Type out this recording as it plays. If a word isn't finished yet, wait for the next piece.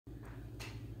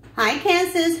Hi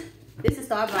Cancers, this is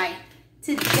Starbright.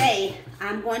 Today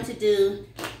I'm going to do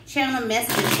channel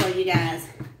messages for you guys.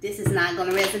 This is not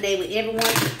going to resonate with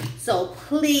everyone, so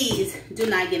please do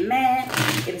not get mad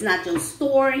if it's not your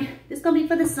story. This is going to be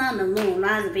for the sun, the moon,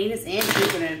 rise of Venus, and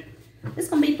Jupiter. This is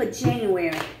going to be for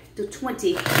January the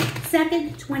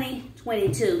 22nd,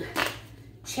 2022.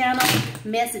 Channel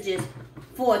messages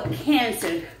for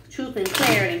Cancer, truth and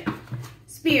clarity,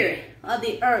 spirit of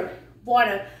the earth,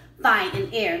 water, fire,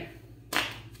 and air.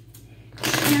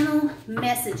 Channel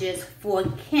messages for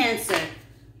Cancer,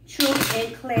 truth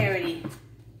and clarity.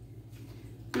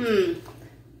 You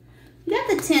got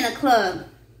the 10 of clubs.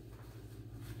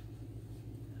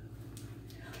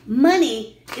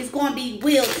 Money is going to be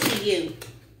willed to you.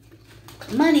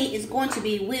 Money is going to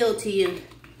be willed to you.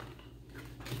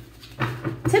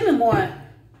 Tell me more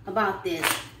about this.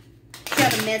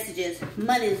 Channel messages.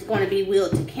 Money is going to be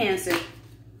willed to Cancer.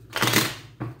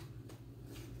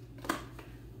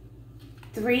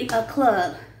 3 of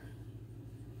clubs.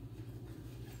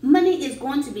 Money is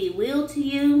going to be willed to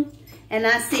you. And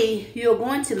I see you're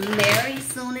going to marry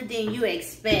sooner than you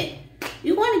expect.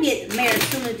 You're going to get married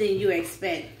sooner than you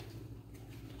expect.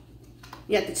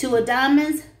 You got the 2 of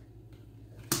diamonds.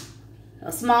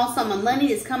 A small sum of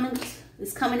money is coming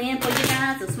in for you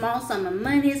guys. A small sum of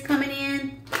money is coming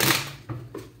in.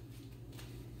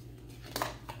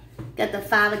 Got the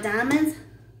 5 of diamonds.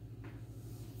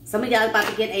 Some of y'all about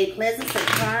to get a pleasant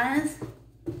surprise.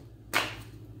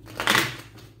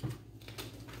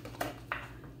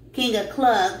 King of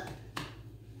clubs.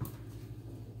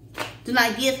 Do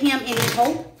not give him any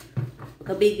hope.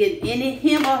 Could be getting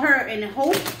him or her any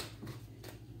hope.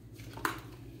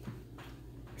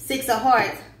 6 of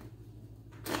hearts.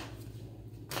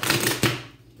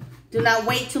 Do not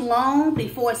wait too long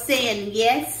before saying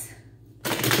yes.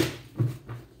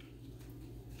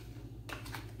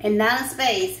 And 9 of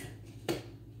spades.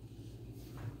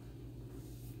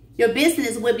 Your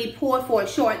business will be poor for a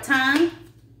short time.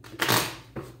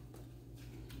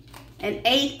 And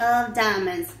 8 of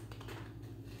diamonds.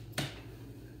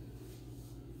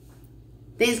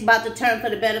 Things about to turn for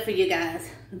the better for you guys.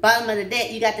 Bottom of the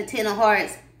deck, you got the 10 of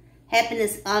hearts.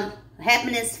 Happiness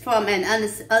from an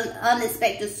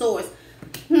unexpected source.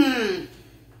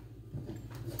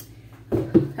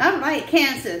 All right,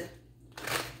 Cancer.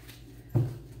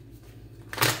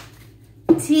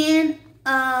 10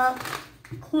 of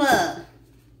clubs.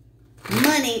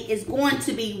 Money is going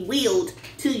to be willed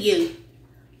to you.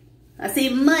 I see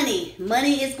money.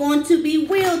 Money is going to be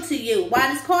willed to you.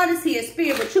 Why this card is here?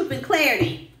 Spirit with truth and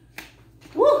clarity.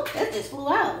 Woo, that just flew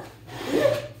out.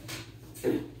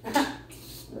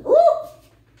 Woo.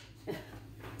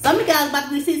 Some of you guys about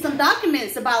to receive some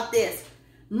documents about this.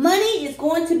 Money is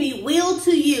going to be willed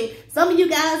to you. Some of you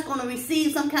guys are going to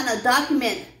receive some kind of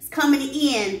document coming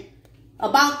in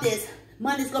about this.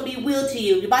 Money is going to be willed to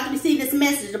you. You're about to receive this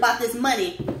message about this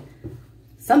money.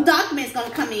 Some documents going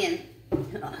to come in.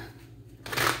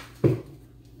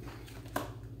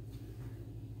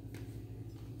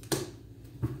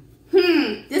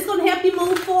 This is going to help you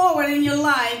move forward in your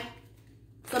life.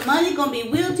 So money is going to be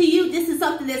willed to you. This is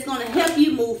something that's going to help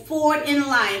you move forward in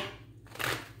life.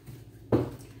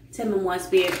 Tell me more,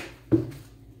 Spirit.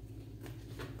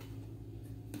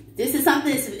 This is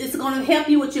something that's going to help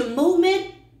you with your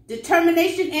movement,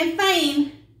 determination, and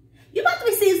fame. You're about to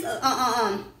receive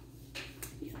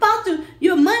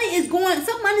your money is going,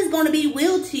 some money is going to be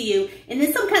willed to you, and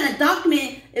then some kind of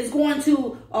document is going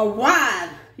to arrive.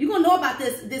 You're going to know about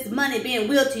this money being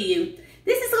willed to you.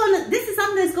 This is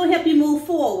something that's going to help you move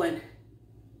forward.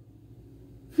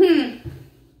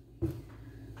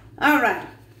 All right.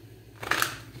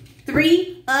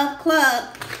 3 of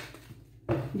clubs.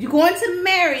 You're going to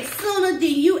marry sooner than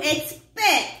you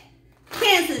expect.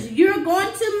 Cancers, you're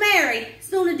going to marry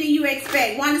sooner than you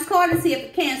expect. Why this card is here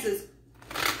for Cancers?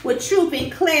 With truth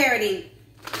and clarity.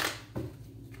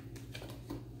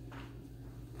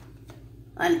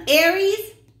 An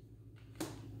Aries.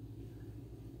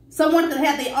 Someone could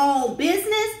have their own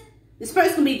business. This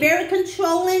person can be very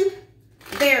controlling,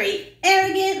 very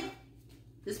arrogant.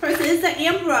 This person is the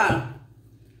Emperor.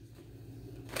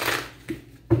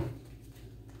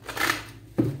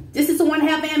 This is someone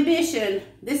have ambition.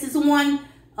 This is one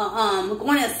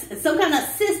going to some kind of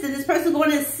assistant. This person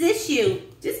going to assist you.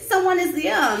 This is someone that's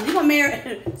young. You're gonna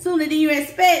marry sooner than you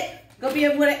expect. Gonna be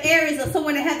with an Aries or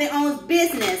someone that have their own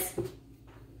business.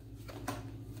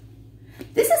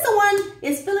 This is someone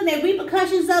is feeling the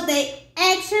repercussions of their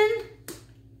action,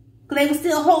 because they were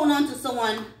still holding on to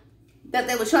someone that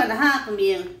they were trying to hide from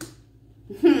you.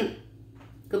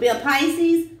 Could be a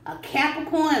Pisces, a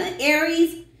Capricorn, an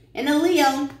Aries, and a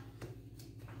Leo.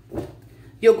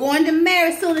 You're going to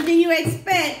marry sooner than you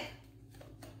expect.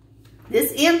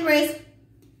 This Empress.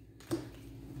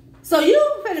 So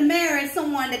you're going to marry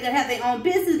someone that can have their own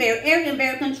business, very arrogant,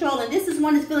 very controlling. This is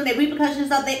one that's feeling the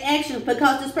repercussions of their actions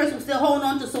because this person was still holding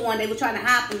on to someone they were trying to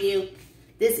hide from you.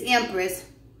 This Empress.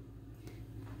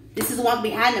 This is one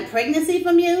behind the pregnancy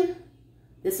from you.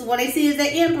 This is what they see as the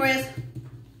Empress.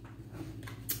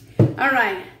 All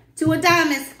right. Two of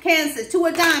Diamonds, Cancer. Two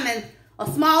of Diamonds. A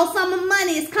small sum of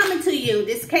money is coming to you.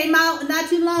 This came out not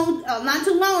too long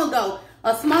ago.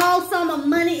 A small sum of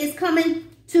money is coming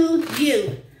to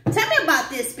you. Tell me about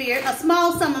this, Spirit. A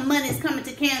small sum of money is coming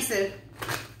to Cancer.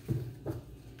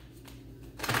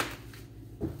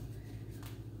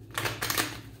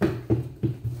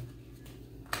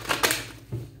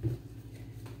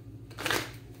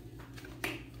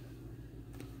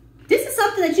 This is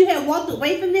something that you had walked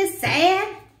away from this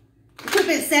sad. You could have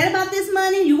been sad about this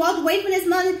money. You walked away from this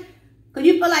money because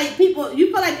you feel like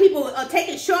people are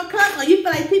taking shortcuts, or you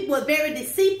feel like people are very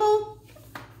deceitful.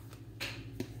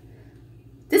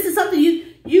 This is something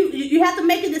you have to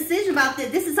make a decision about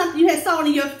this. This is something you had saw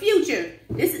in your future.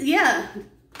 This is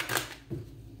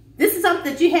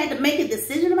something that you had to make a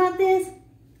decision about this.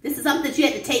 This is something that you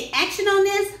had to take action on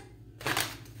this.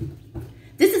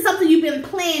 This is something you've been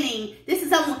planning. This is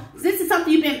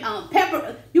something you've been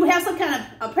you have some kind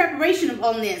of preparation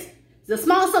on this. The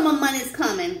small sum of money is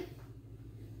coming.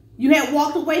 You had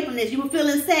walked away from this. You were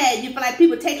feeling sad. You feel like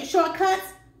people taking shortcuts.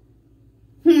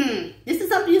 This is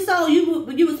something you saw. You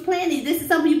was planning. This is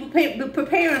something you were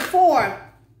preparing for.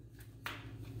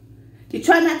 You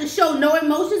try not to show no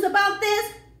emotions about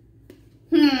this.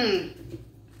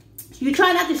 You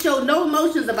try not to show no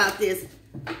emotions about this.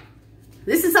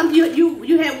 This is something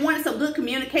you had wanted some good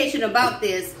communication about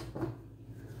this.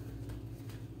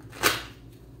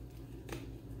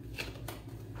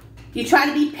 You try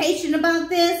to be patient about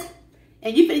this,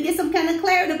 and you're going to get some kind of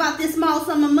clarity about this small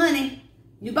sum of money.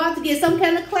 You're about to get some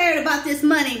kind of clarity about this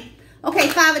money. Okay,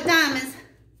 Five of Diamonds.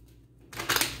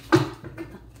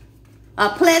 A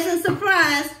pleasant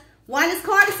surprise. Why this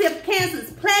card is here for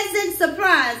Cancers? Pleasant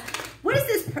surprise. What is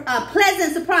this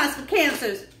pleasant surprise for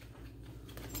Cancers?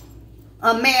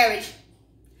 A marriage.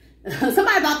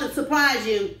 Somebody about to surprise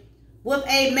you with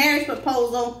a marriage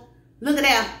proposal. Look at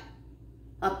that.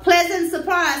 A pleasant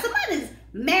surprise. Somebody's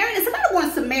married and somebody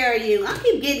wants to marry you. I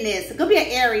keep getting this. It's going to be an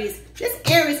Aries. This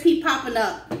Aries keep popping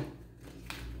up.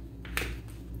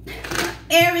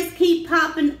 Aries keep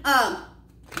popping up.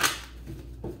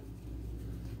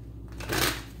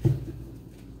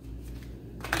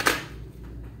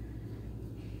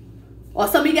 Or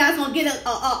some of you guys gonna get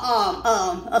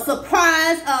a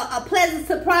surprise, a pleasant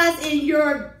surprise in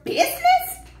your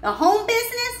business, a home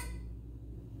business.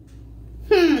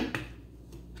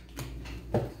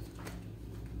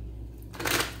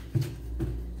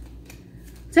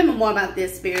 Tell me more about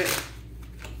this, Spirit.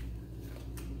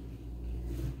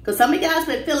 Because some of you guys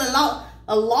been feeling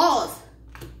lost,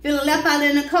 feeling left out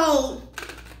in the cold.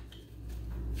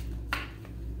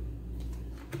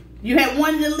 You had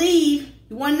wanted to leave.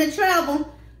 You wanted to travel.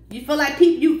 You feel like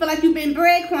you've been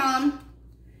breadcrumbed,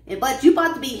 but you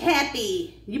about to be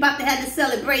happy. You about to have this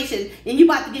celebration, and you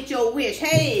about to get your wish.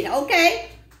 Hey, okay,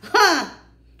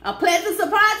 a pleasant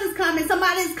surprise is coming.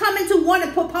 Somebody's coming to want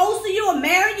to propose to you or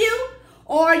marry you,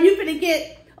 or you gonna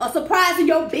get a surprise in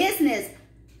your business.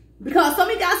 Because some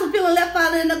of you guys are feeling left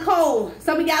out in the cold.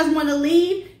 Some of you guys want to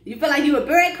leave. You feel like you were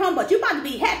breadcrumbed, but you about to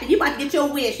be happy. You about to get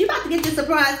your wish. You about to get this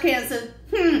surprise, Cancer.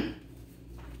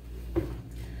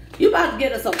 You about to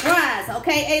get a surprise,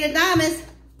 okay? Eight of Diamonds.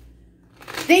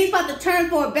 Things about to turn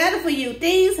for better for you.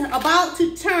 Things about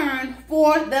to turn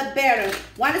for the better.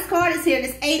 Why this card is here?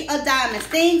 This Eight of Diamonds.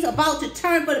 Things about to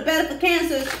turn for the better for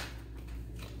Cancers.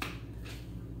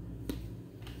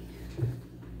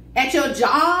 At your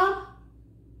job,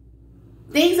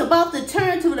 things about to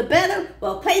turn to the better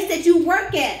for a place that you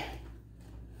work at.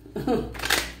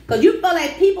 Because you feel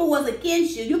like people was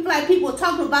against you. You feel like people were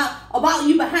talking about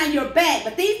you behind your back.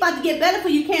 But things about to get better for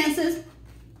you, Cancers.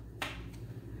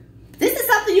 This is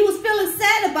something you was feeling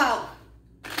sad about.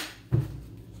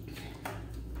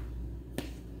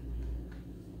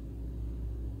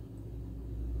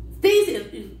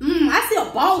 I see a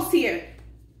boss here.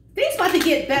 Things about to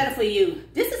get better for you.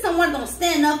 This is someone going to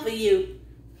stand up for you.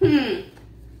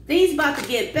 Things about to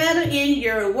get better in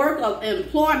your work of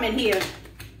employment here.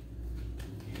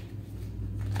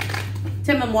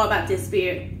 Tell me more about this,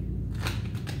 Spirit.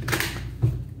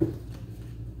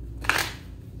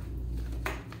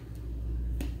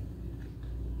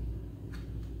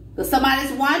 Because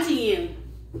somebody's watching you.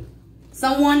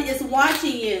 Someone is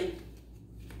watching you.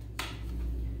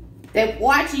 They're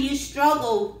watching you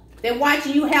struggle They're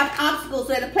watching you have obstacles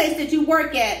at the place that you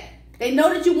work at. They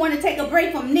know that you want to take a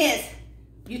break from this.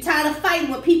 You're tired of fighting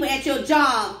with people at your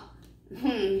job.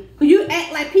 You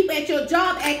act like people at your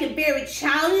job acting very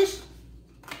childish.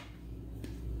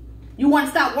 You want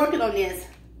to stop working on this.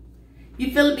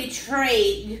 You feeling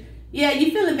betrayed. Yeah,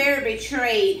 you feeling very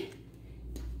betrayed.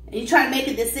 And you try to make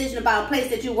a decision about a place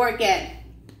that you work at.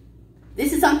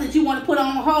 This is something that you want to put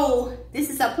on hold. This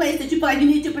is a place that you feel like you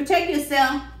need to protect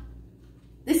yourself.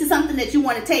 This is something that you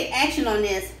want to take action on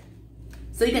this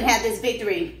so you can have this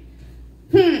victory.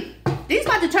 This is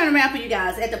about to turn around for you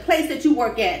guys at the place that you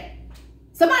work at.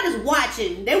 Somebody's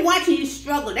watching. They're watching you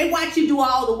struggle. They watch you do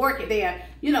all the work there.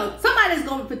 You know, somebody's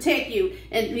going to protect you.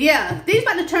 And yeah, these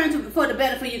about to turn for the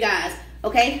better for you guys.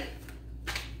 Okay?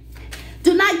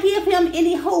 Do not give him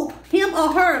any hope. Him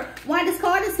or her. Why this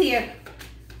card is here?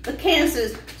 The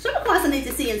Cancers. Show the cards I need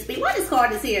to see and speak. Why this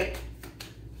card is here?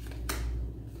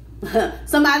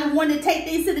 Somebody wanted to take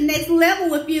things to the next level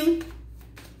with you.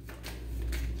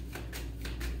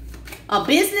 A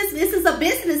business. This is a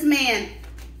businessman.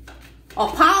 A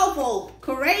powerful,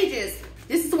 courageous.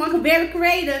 This is someone very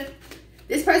creative.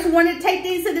 This person wanted to take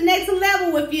things to the next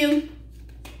level with you.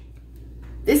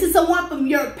 This is someone from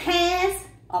your past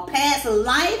or past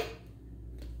life.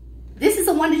 This is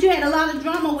someone that you had a lot of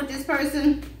drama with this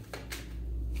person.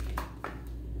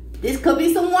 This could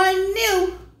be someone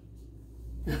new.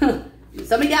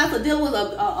 Some of y'all are dealing with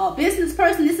a business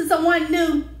person. This is someone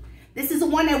new. This is the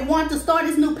one that wants to start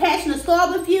this new passion to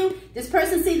start with you. This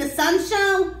person see the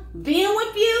sunshine being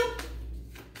with you.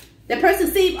 That person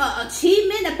see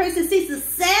achievement. That person see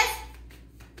success.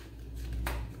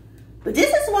 But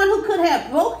this is one who could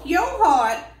have broke your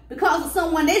heart because of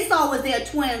someone they saw was their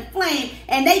twin flame.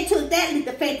 And they took that leap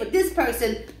of faith with this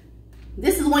person.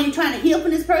 This is one you're trying to heal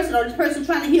from this person, or this person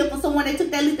trying to heal from someone they took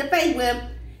that leap of faith with.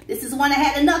 This is one that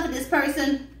had enough of this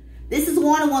person. This is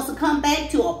one who wants to come back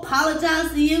to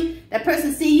apologize to you. That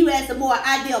person see you as a more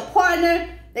ideal partner.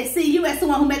 They see you as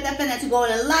someone who made that financial goal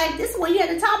in life. This is when you had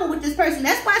to talk with this person.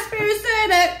 That's why Spirit said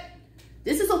that.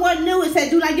 This is someone new and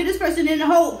said, do not give this person any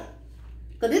hope.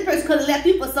 Because this person could have left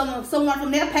you for someone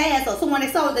from their past or someone they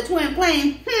saw as the twin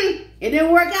flame. It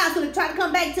didn't work out, so they try to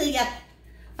come back to you.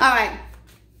 All right.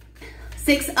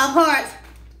 6 of Hearts.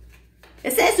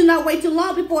 It says do not wait too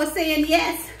long before saying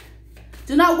yes.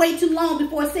 Do not wait too long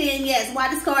before saying yes. Why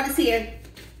this card is here?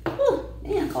 Whew,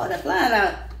 damn, card that flying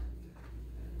out.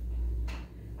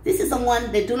 This is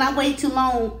someone that do not wait too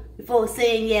long before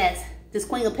saying yes. This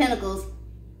Queen of Pentacles.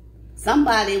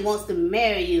 Somebody wants to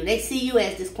marry you. They see you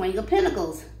as this Queen of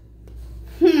Pentacles.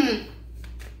 Tell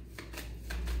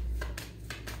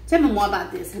me more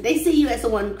about this. They see you as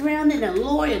someone grounded and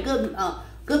loyal, good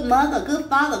mother, good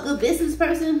father, good business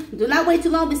person. Do not wait too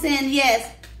long before saying yes.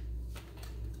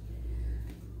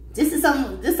 This is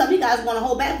something you guys want to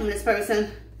hold back from this person.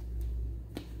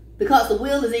 Because the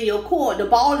wheel is in your court. The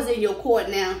ball is in your court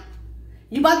now.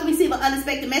 You're about to receive an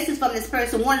unexpected message from this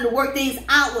person wanting to work things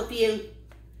out with you.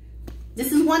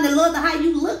 This is one that loves how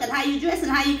you look and how you dress and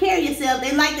how you carry yourself.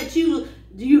 They like that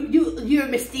you're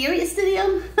mysterious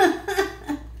to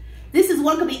them. This is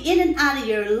one could be in and out of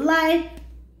your life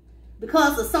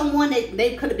because of someone that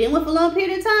they could have been with for a long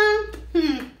period of time.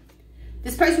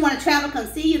 This person want to travel, come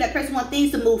see you. That person want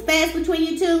things to move fast between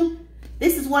you two.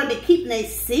 This is one to be keeping a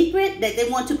secret that they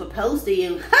want to propose to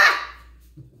you. Ha!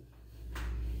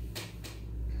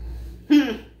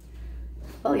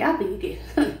 Oh, y'all be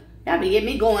getting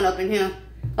me going up in here.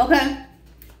 Okay.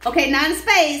 Okay, 9 of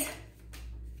Spades.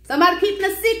 Somebody keeping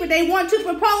a secret. They want to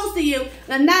propose to you.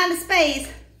 The 9 of Spades.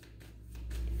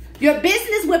 Your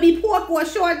business will be poor for a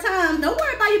short time. Don't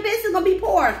worry about your business going to be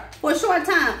poor for a short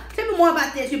time. Tell me more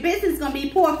about this. Your business is going to be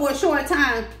poor for a short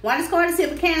time. Why this card is here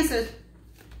for Cancer?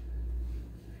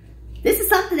 This is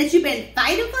something that you've been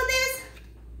fighting for this?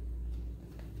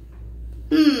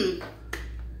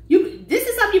 This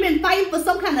is something you've been fighting for,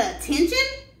 some kind of attention?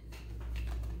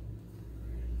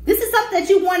 This is something that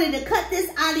you wanted to cut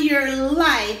this out of your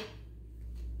life.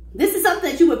 This is something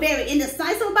that you were very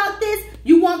indecisive about this.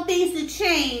 You want things to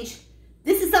change.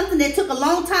 This is something that took a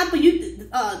long time for you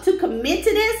to commit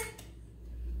to this.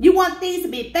 You want things to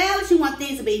be balanced. You want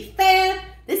things to be fair.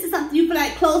 This is something you feel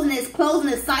like closing this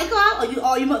cycle out, or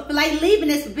you feel like leaving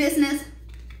this business.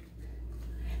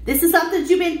 This is something that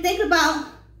you've been thinking about.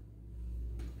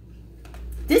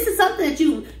 This is something that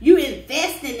you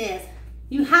invest in this.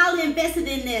 You highly invested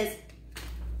in this.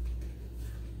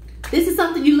 This is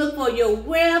something you look for, your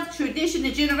wealth, tradition,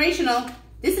 and generational.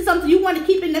 This is something you want to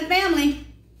keep in the family.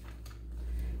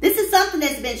 This is something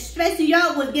that's been stressing you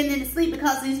out with getting into sleep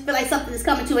because you feel like something is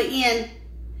coming to an end.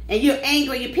 And you're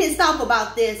angry, you're pissed off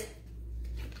about this.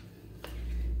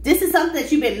 This something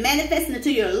that you've been manifesting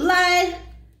into your life.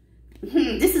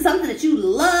 This is something that you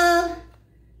love.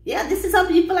 Yeah, this is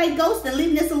something you feel like ghosting,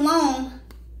 leaving this alone.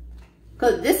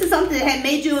 Because this is something that had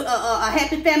made you a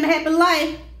happy family, happy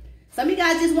life. Some of you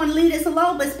guys just want to leave this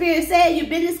alone, but Spirit said your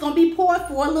business is going to be poor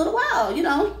for a little while, you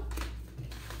know.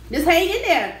 Just hang in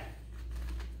there.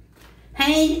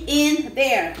 Hang in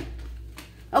there.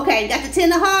 Okay, got the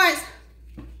 10 of Hearts.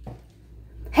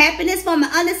 Happiness from an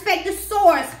unexpected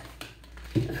source.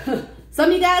 Some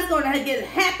of you guys going to get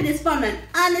happiness from an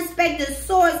unexpected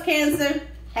source, Cancer.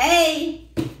 Hey.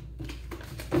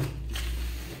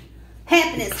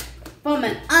 Happiness from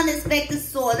an unexpected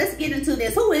source. Let's get into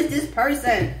this. Who is this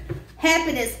person?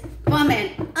 Happiness from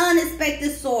an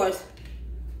unexpected source.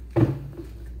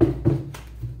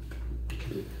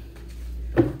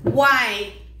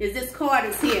 Why is this card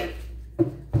is here?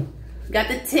 Got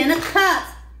the 10 of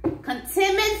Cups.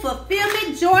 Contentment,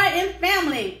 fulfillment, joy, and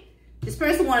family. This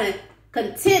person wanted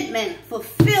contentment,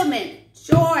 fulfillment,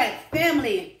 joy,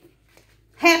 family.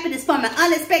 Happiness from an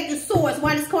unexpected source.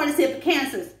 Why this card is here for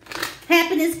Cancers?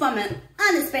 Happiness from an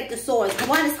unexpected source.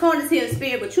 Why this card is here?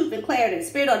 Spirit with truth and clarity.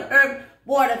 Spirit on earth,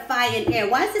 water, fire, and air.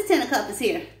 Why is this 10 of Cups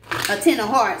here? A 10 of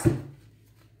Hearts.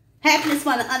 Happiness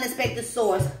from an unexpected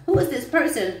source. Who is this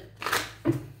person?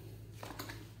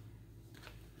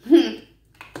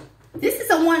 This is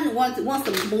someone who wants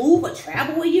to move or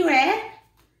travel where you're at.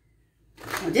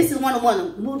 Or this is one who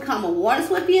wants to move common waters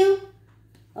with you.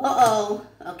 Uh-oh.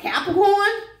 A Capricorn.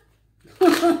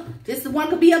 This one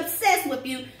could be obsessed with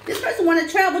you. This person want to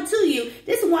travel to you.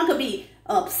 This one could be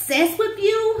obsessed with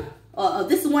you.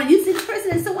 This is one, you see this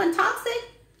person as someone toxic.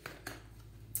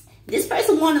 This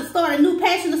person want to start a new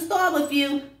passion to start with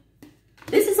you.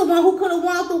 This is someone who could have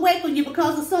walked away from you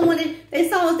because of someone that they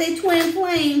saw as their twin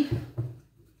flame.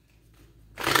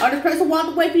 Or this person walked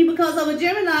away from you because of a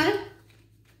Gemini.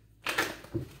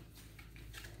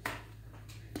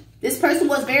 This person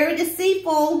was very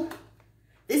deceitful.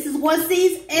 This is one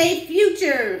sees a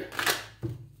future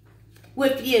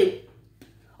with you.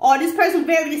 Or this person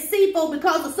very deceitful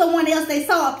because of someone else they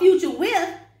saw a future with.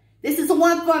 This is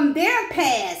someone from their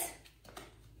past.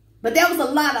 But there was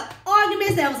a lot of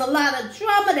arguments. There was a lot of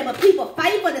drama. There were people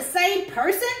fighting for the same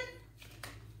person.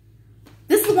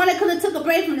 This is one that could have took a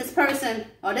break from this person.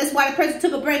 Or that's why the person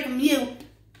took a break from you.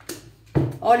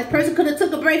 Or this person could have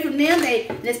took a break from them.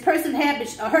 This person had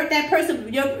hurt that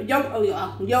person.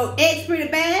 Your ex pretty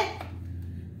bad.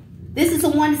 This is the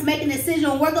one that's making a decision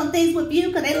to work on things with you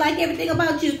because they like everything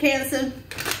about you, Cancer.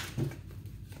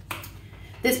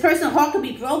 This person's heart could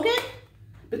be broken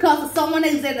because of someone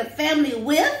that is in the family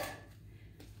with.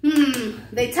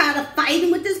 They tired of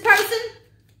fighting with this person.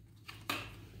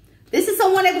 This is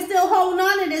someone that was still holding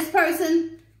on to this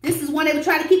person. This is one that would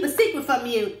try to keep a secret from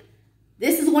you.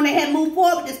 This is one that had moved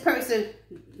forward with this person.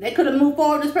 They could have moved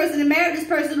forward with this person and married this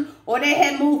person, or they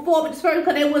had moved forward with this person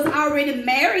because they was already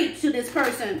married to this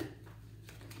person.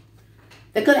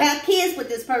 They could have kids with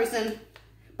this person,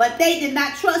 but they did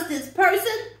not trust this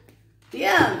person.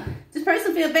 Yeah, this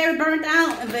person feels very burnt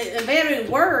out and very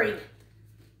worried.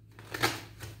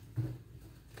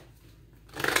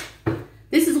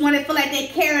 This is one that feel like they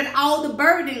carried all the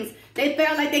burdens. They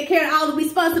felt like they carried all the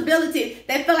responsibility.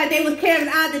 They felt like they was carrying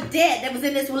all the debt that was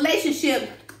in this relationship.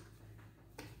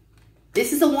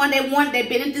 This is the one they've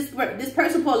been in this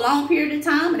person for a long period of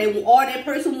time, and that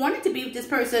person wanted to be with this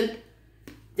person.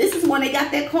 This is when they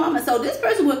got their karma. So this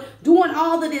person was doing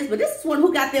all of this, but this is one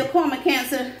who got their karma,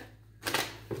 Cancer.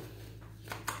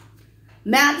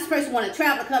 Now this person want to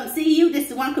travel to come see you. This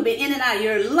is one could be in and out of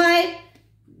your life.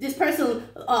 This person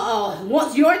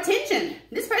wants your attention.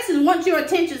 This person wants your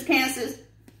attention, Cancers.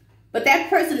 But that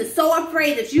person is so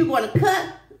afraid that you're going to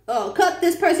cut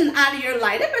this person out of your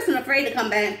life. That person is afraid to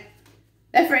come back.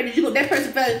 They're afraid that that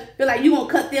person feel like you're going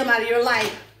to cut them out of your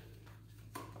life.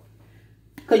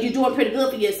 Because you're doing pretty good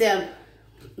for yourself.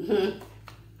 And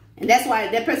that's why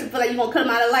that person feel like you're going to cut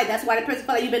them out of life. That's why that person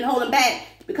feel like you've been holding back.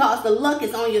 Because the luck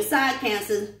is on your side,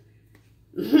 Cancer.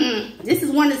 This is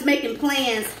one that's making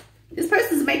plans. This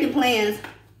person is making plans.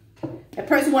 That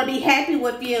person want to be happy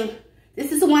with you.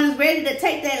 This is the one that's ready to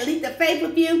take that leap of faith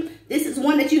with you. This is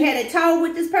one that you had a talk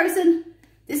with this person.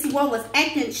 This is one was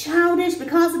acting childish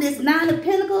because of this 9 of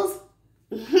Pentacles.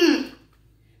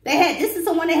 This is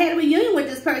someone that had a reunion with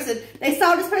this person. They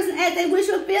saw this person as they wish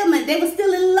fulfillment. They were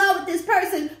still in love with this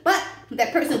person, but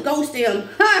that person ghosted them.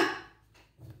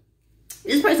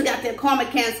 This person got their karma,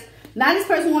 Cancer. Now this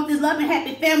person wants this loving,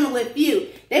 happy family with you.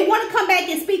 They want to come back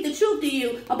and speak the truth to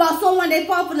you about someone they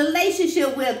fought for the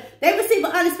relationship with. They receive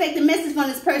an unexpected message from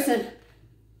this person.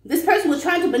 This person was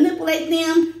trying to manipulate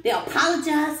them. They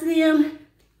apologize to them.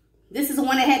 This is the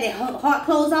one that had their heart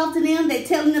closed off to them. They're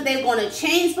telling them they're going to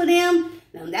change for them.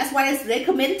 And that's why they're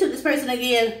committed to this person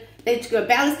again. They could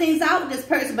balance things out with this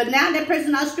person. But now that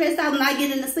person not stressed out and not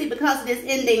getting to sleep because of this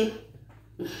ending.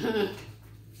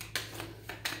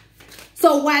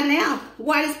 So why now?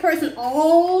 Why this person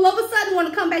all of a sudden want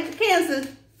to come back to Cancer?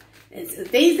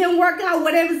 Things didn't work out,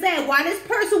 whatever's that. Why this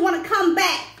person want to come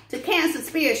back to Cancer,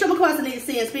 Spirit? Show me across the need to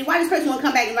see in Spirit. Why this person want to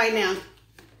come back right now?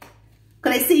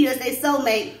 Because they see you as their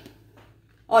soulmate.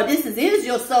 Or this is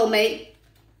your soulmate.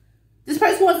 This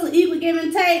person wants to equal give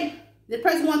and take. This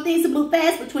person wants things to move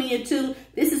fast between you two.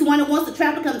 This is one that wants to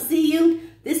travel to come see you.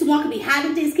 This one could be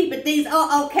hiding things, keeping things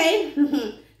okay.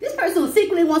 This person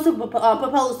secretly wants to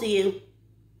propose to you.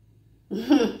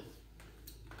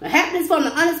 Happiness from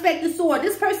the unexpected sword.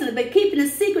 This person has been keeping a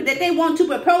secret that they want to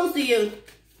propose to you.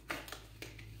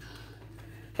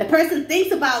 The person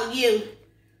thinks about you.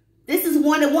 This is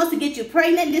one that wants to get you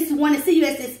pregnant. This is one that see you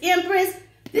as this empress.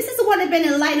 This is the one that's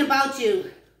been enlightened about you.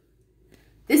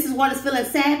 This is one that's feeling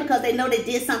sad because they know they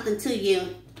did something to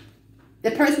you.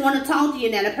 The person want to talk to you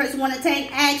now. The person want to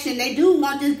take action. They do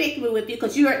want this victory with you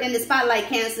because you are in the spotlight,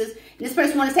 Cancers. And this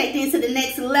person want to take things to the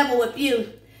next level with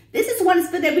you. This is one that's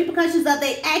feel the repercussions of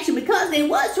their action because they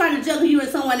was trying to juggle you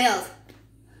with someone else.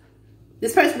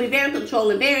 This person will be very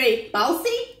controlling, very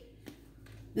bossy.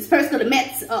 This person could have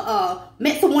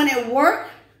met someone at work.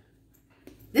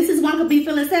 This is one could be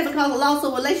feeling sad because of loss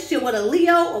of relationship with a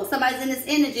Leo or somebody's in this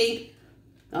energy.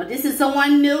 Oh, this is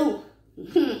someone new.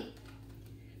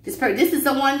 This is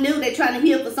someone new. They're trying to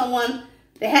heal for someone.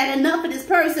 They had enough of this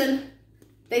person.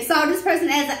 They saw this person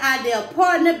as an ideal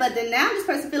partner, but then now this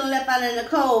person feeling left out in the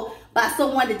cold by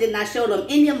someone that did not show them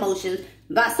any emotions,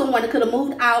 by someone that could have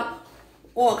moved out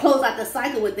or closed out the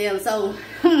cycle with them. So,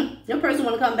 your person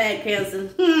want to come back,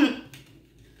 Cancer.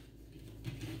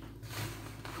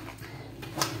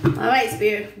 All right,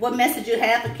 Spirit. What message you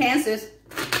have for Cancers?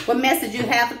 What message you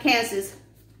have for Cancers?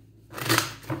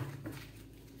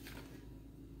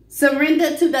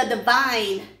 Surrender to the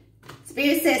divine.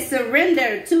 Spirit says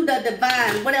surrender to the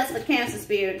divine. What else for Cancer,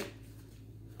 Spirit?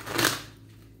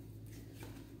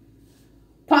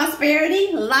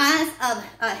 Prosperity lies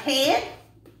ahead.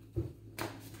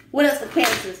 What else for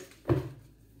Cancers?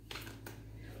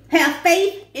 Have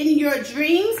faith in your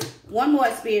dreams. One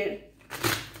more, Spirit.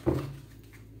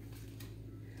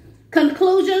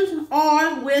 Conclusions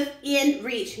are within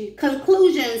reach.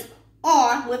 Conclusions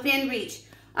are within reach.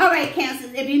 All right,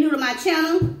 Cancers, if you're new to my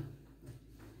channel,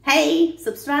 hey,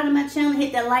 subscribe to my channel,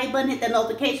 hit that like button, hit that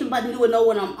notification button. You will know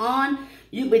when I'm on.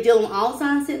 You can be dealing with all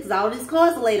signs because all these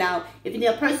cards are laid out. If you need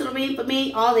a personal reading for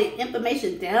me, all the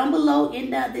information down below in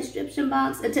the description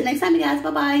box. Until next time, you guys,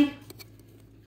 bye-bye.